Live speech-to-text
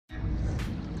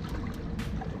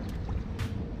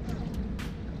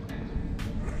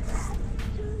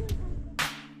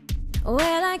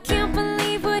Well, I can't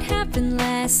believe what happened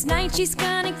last night. She's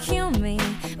gonna kill me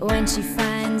when she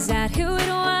finds out who it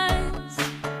was.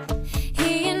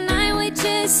 He and I were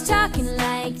just talking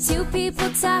like two people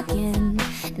talking.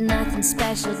 Nothing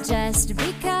special, just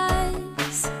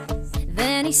because.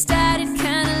 Then he started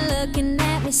kinda looking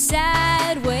at me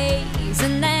sideways,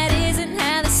 and that isn't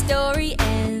how the story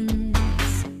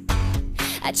ends.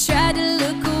 I tried to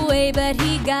look away, but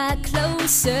he got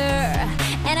closer,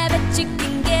 and I bet you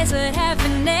can guess what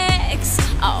happened next.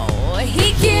 Oh,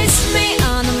 he kissed me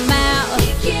on the mouth,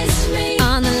 he kissed me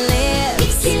on the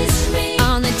lips, he kissed me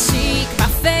on the cheek, my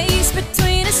face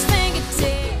between his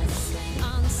fingertips,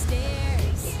 on the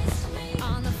stairs,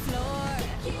 on the floor,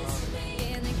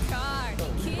 in the car,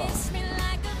 he kissed me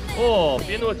like a man. 哦，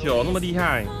编那么久，那么厉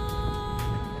害。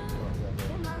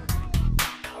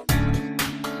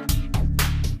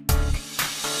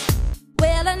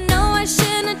 I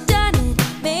shouldn't have done it,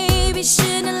 maybe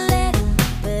shouldn't have let him,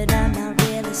 but I'm not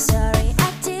really sorry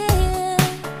I did.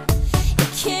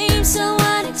 It came so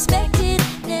unexpected,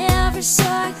 never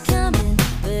saw it coming,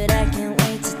 but I can't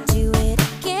wait to do it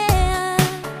again.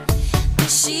 But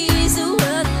she's the one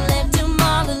that left him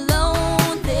all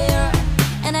alone there,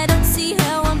 and I don't see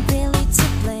how I'm really to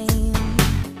blame.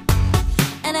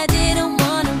 And I didn't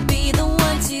want to be the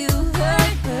one to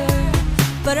hurt her,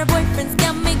 but her boyfriend's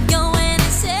got me going.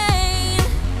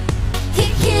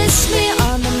 Kiss me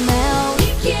on the mouth,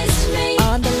 he kissed me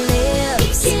on the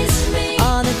lips, he kissed me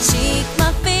on the cheek,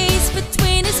 my face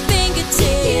between his fingertips, he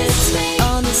kissed me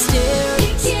on the stairs,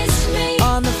 he kissed me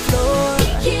on the floor,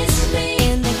 he kissed me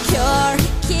in the car, he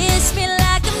kissed me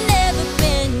like I've never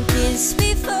been kissed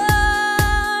before.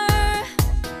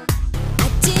 I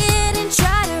didn't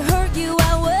try to hurt you,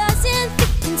 I wasn't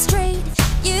thinking straight.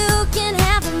 You can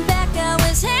have him back, I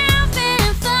was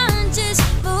having fun, just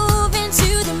moving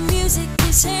to the music.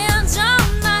 His hands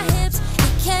on my hips, he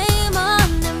came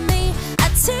on to me. I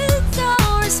took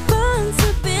all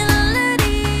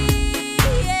responsibility,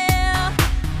 yeah.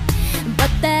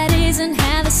 But that isn't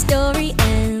how the story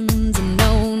ends.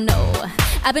 No, no,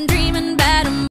 I've been dreaming about him.